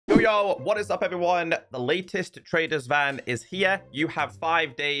Yo, what is up, everyone? The latest traders van is here. You have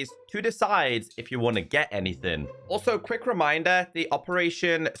 5 days to decide if you want to get anything. Also, quick reminder, the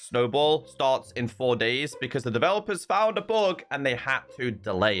Operation Snowball starts in 4 days because the developers found a bug and they had to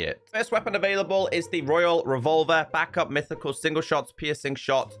delay it. First weapon available is the Royal Revolver. Backup mythical single shots, piercing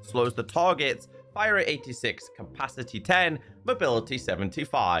shot, slows the target. Fire rate 86, capacity 10, mobility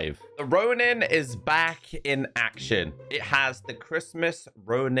 75. The Ronin is back in action. It has the Christmas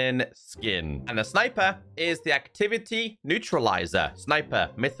Ronin skin. And the sniper is the activity neutralizer.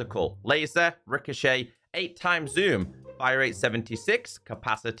 Sniper, mythical, laser, ricochet, 8 times zoom. Fire rate 76,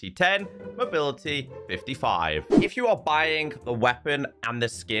 capacity 10, mobility 55. If you are buying the weapon and the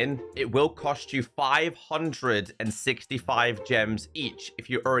skin, it will cost you 565 gems each. If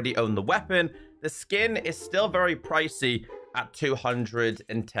you already own the weapon, the skin is still very pricey at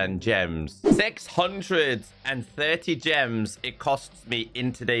 210 gems. 630 gems it costs me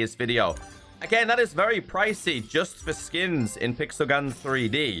in today's video. Again, that is very pricey just for skins in Pixelgun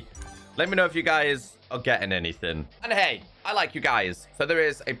 3D. Let me know if you guys are getting anything. And hey, I like you guys. So there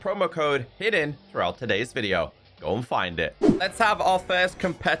is a promo code hidden throughout today's video. Go and find it. Let's have our first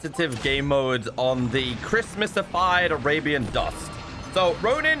competitive game mode on the Christmasified Arabian Dust. So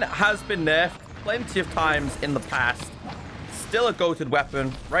Ronin has been nerfed plenty of times in the past. Still a goated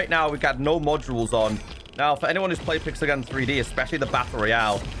weapon. Right now, we've got no modules on. Now, for anyone who's played Pixelgun 3D, especially the Battle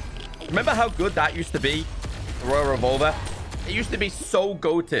Royale, remember how good that used to be? The Royal Revolver? It used to be so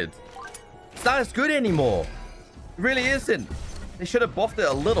goated. It's not as good anymore. It really isn't. They should have buffed it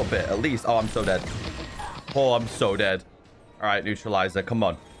a little bit, at least. Oh, I'm so dead. Oh, I'm so dead. All right, neutralizer. Come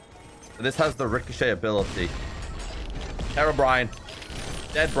on. So this has the ricochet ability. Herobrine.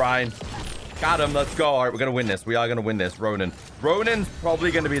 Dead Brian. Got him. Let's go. All right, we're going to win this. We are going to win this. Ronin. Ronin's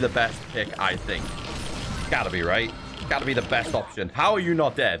probably going to be the best pick, I think. Gotta be, right? Gotta be the best option. How are you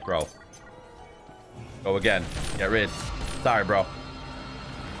not dead, bro? Go again. Get rid. Sorry, bro.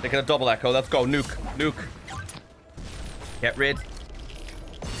 Taking a double echo. Let's go. Nuke. Nuke. Get rid.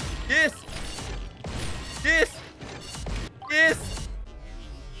 Yes. Yes. Yes.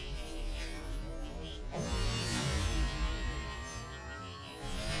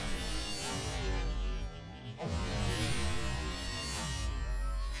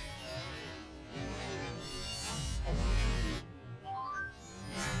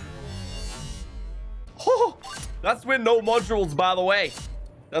 Oh, that's with no modules, by the way.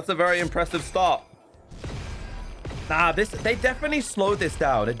 That's a very impressive start. Nah, they definitely slowed this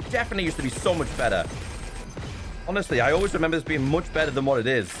down. It definitely used to be so much better. Honestly, I always remember this being much better than what it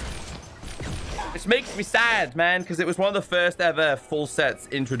is. Which makes me sad, man, because it was one of the first ever full sets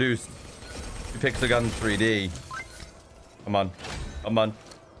introduced to Pixelgun 3D. Come on. Come on.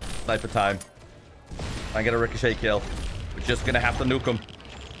 Sniper time. I get a ricochet kill. We're just going to have to nuke him.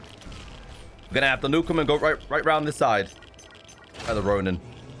 We're going to have to nuke him and go right around this side. By the Ronin.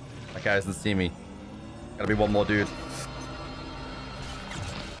 That guy doesn't see me. Gotta be one more dude.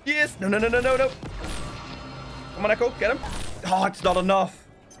 Yes! No, no, no, no, no, no. Come on, ECKO. Get him. Oh, it's not enough.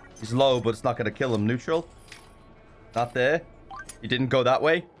 He's low, but it's not going to kill him. Neutral. Not there. He didn't go that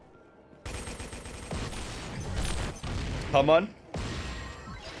way. Come on.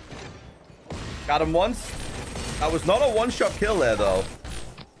 Got him once. That was not a one-shot kill there, though.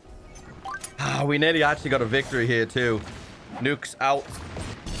 Ah, we nearly actually got a victory here, too. Nukes out.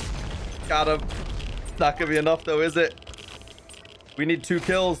 Got him. It's not going to be enough, though, is it? We need 2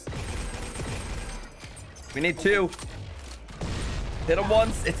 kills. We need 2. Hit him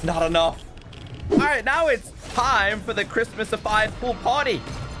once. It's not enough. All right, now it's time for the Christmasified pool party.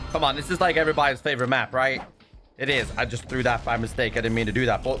 Come on, this is like everybody's favorite map, right? It is. I just threw that by mistake. I didn't mean to do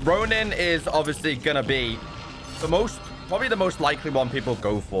that. But Ronin is obviously going to be probably the most likely one people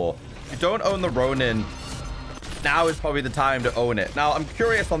go for. If you don't own the Ronin, now is probably the time to own it. Now, I'm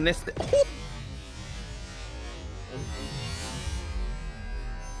curious on this.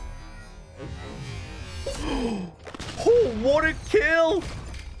 Oh, what a kill!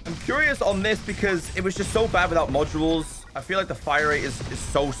 I'm curious on this because it was just so bad without modules. I feel like the fire rate is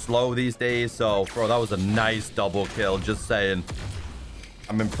so slow these days. So, bro, that was a nice double kill. Just saying.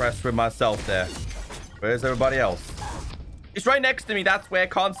 I'm impressed with myself there. Where's everybody else? It's right next to me. That's where I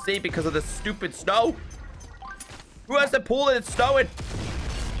can't see because of the stupid snow. Who has the pool and it's snowing?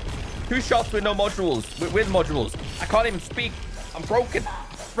 2 shots with no modules. With modules. I can't even speak. I'm broken.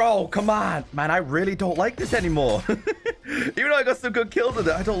 Bro, come on. Man, I really don't like this anymore. Even though I got some good kills with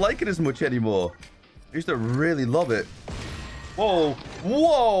it, I don't like it as much anymore. I used to really love it. Whoa.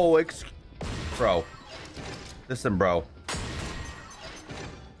 Whoa. Bro. Listen, bro.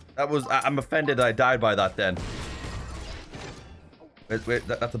 I'm offended I died by that then. Wait,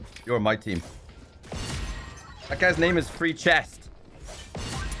 you're on my team. That guy's name is Free Chest.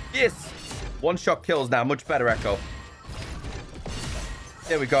 Yes. One-shot kills now. Much better, ECKO.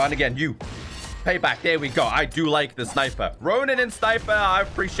 There we go. And again, you. Payback. There we go. I do like the sniper. Ronin and sniper, I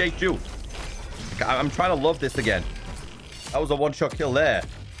appreciate you. I'm trying to love this again. That was a one-shot kill there.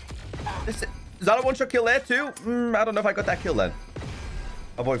 Is that a one-shot kill there too? I don't know if I got that kill then.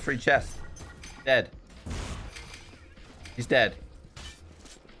 Oh boy, Free Chest. Dead. He's dead.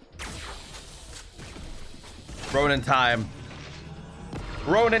 Ronin time.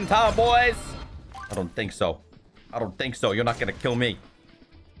 Ronin time, boys. I don't think so. I don't think so. You're not going to kill me.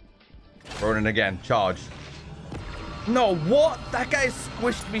 Ronin again. Charge. No, what? That guy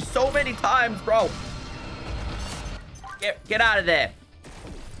squished me so many times, bro. Get out of there.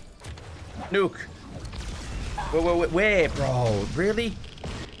 Nuke. Where, bro? Really?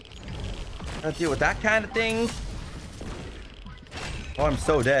 Gotta deal with that kind of thing? Oh, I'm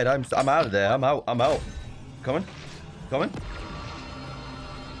so dead. I'm out of there. I'm out. Coming. Got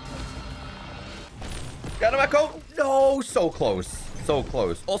him, ECKO. No, so close. So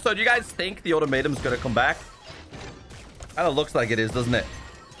close. Also, do you guys think the ultimatum's gonna come back? Kind of looks like it is, doesn't it?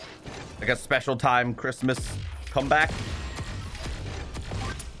 Like a special time Christmas comeback.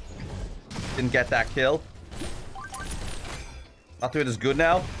 Didn't get that kill. Not doing as good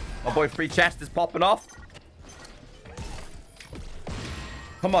now. My boy Free Chest is popping off.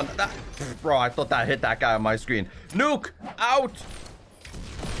 Come on. Bro, I thought that hit that guy on my screen. Nuke! Out!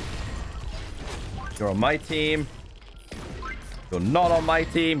 You're on my team. You're not on my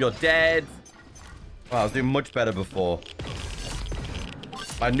team. You're dead. Wow, I was doing much better before.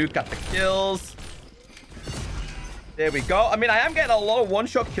 My nuke got the kills. There we go. I mean, I am getting a lot of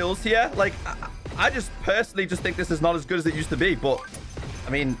one-shot kills here. Like, I just personally just think this is not as good as it used to be. But, I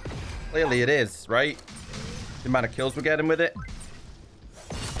mean, clearly it is, right? The amount of kills we're getting with it.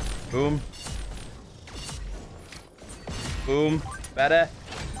 Boom. Boom. Better.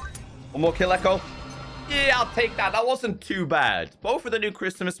 One more kill, ECKO. Yeah, I'll take that. That wasn't too bad. Both of the new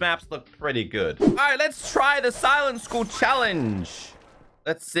Christmas maps look pretty good. All right, let's try the Silent School Challenge.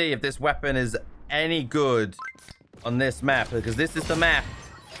 Let's see if this weapon is any good on this map, because this is the map.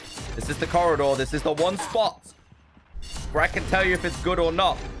 This is the corridor. This is the one spot where I can tell you if it's good or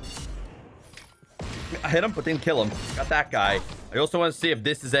not. I hit him, but didn't kill him. Got that guy. I also want to see if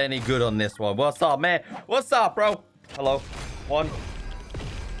this is any good on this one. What's up, man? What's up, bro? Hello. One.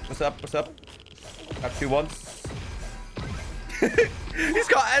 What's up? What's up? Got 2 once. He's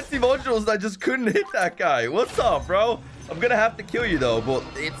got anti-modules. I just couldn't hit that guy. What's up, bro? I'm gonna have to kill you though, but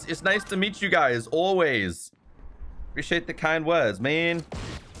it's nice to meet you guys always. Appreciate the kind words, man.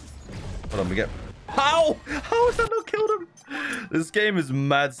 Hold on, we get. How is that not killed him? This game is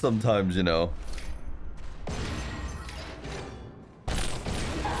mad sometimes, you know.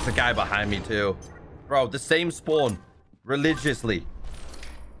 There's a guy behind me too, bro. The same spawn religiously.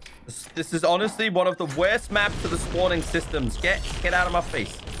 This is honestly one of the worst maps to the spawning systems. Get out of my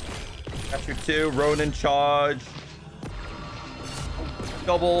face. Got you 2. Ronin charge.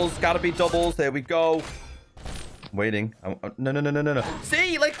 Doubles. Gotta be doubles. There we go. I'm waiting. No.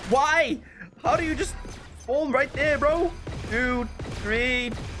 See, like, why? How do you just spawn right there, bro? 2,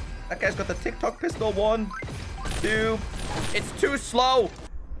 3. That guy's got the TikTok pistol. 1, 2. It's too slow.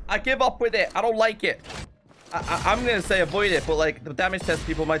 I give up with it. I don't like it. I'm gonna say avoid it, but like the damage test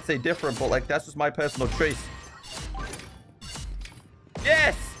people might say different, but like that's just my personal choice.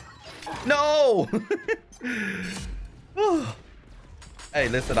 Yes! No! Hey,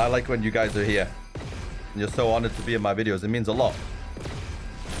 listen, I like when you guys are here. And you're so honored to be in my videos. It means a lot.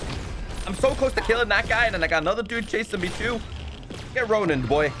 I'm so close to killing that guy, and then I got another dude chasing me too. Get Ronin,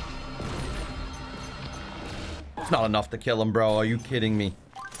 boy. It's not enough to kill him, bro. Are you kidding me?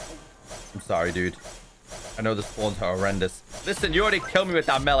 I'm sorry, dude. I know the spawns are horrendous. Listen, you already killed me with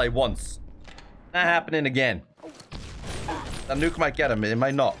that melee once. Not happening again. That nuke might get him. It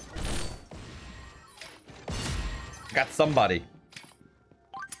might not. Got somebody.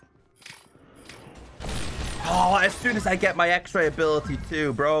 Oh, as soon as I get my X-ray ability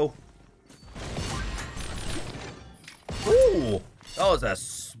too, bro. Ooh, that was a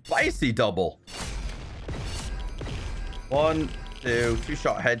spicy double. 1, 2,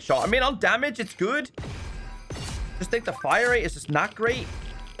 2-shot headshot. I mean, on damage, it's good. Just think the fire rate is just not great.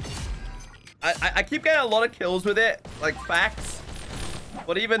 I keep getting a lot of kills with it, like facts.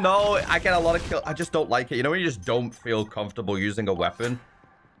 But even though I get a lot of kills, I just don't like it. You know when you just don't feel comfortable using a weapon?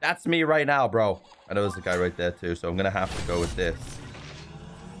 That's me right now, bro. I know there's a guy right there too, so I'm gonna have to go with this.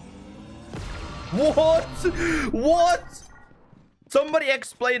 What? What? Somebody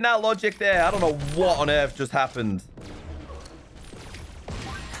explain that logic there. I don't know what on earth just happened.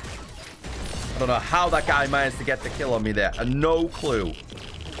 don't know how that guy managed to get the kill on me there. No clue.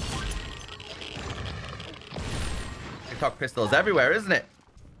 TikTok pistols everywhere, isn't it?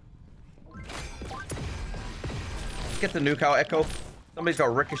 Let's get the nuke out, ECKO. Somebody's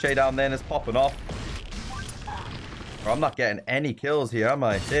got Ricochet down there and it's popping off. Bro, I'm not getting any kills here, am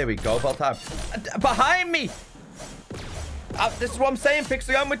I? There we go. About time. Behind me! This is what I'm saying,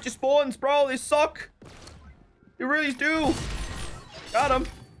 Pixel Gun, with your spawns, bro. They suck. They really do. Got him.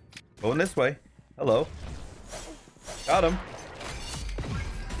 Going this way. Hello. Got him.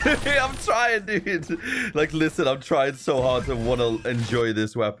 I'm trying, dude. Like, listen, I'm trying so hard to want to enjoy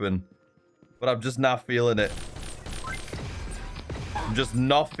this weapon. But I'm just not feeling it. I'm just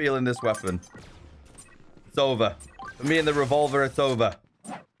not feeling this weapon. It's over. For me and the revolver, it's over.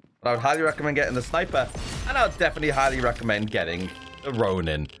 But I would highly recommend getting the sniper. And I would definitely highly recommend getting the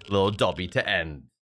Ronin. Little Dobby to end.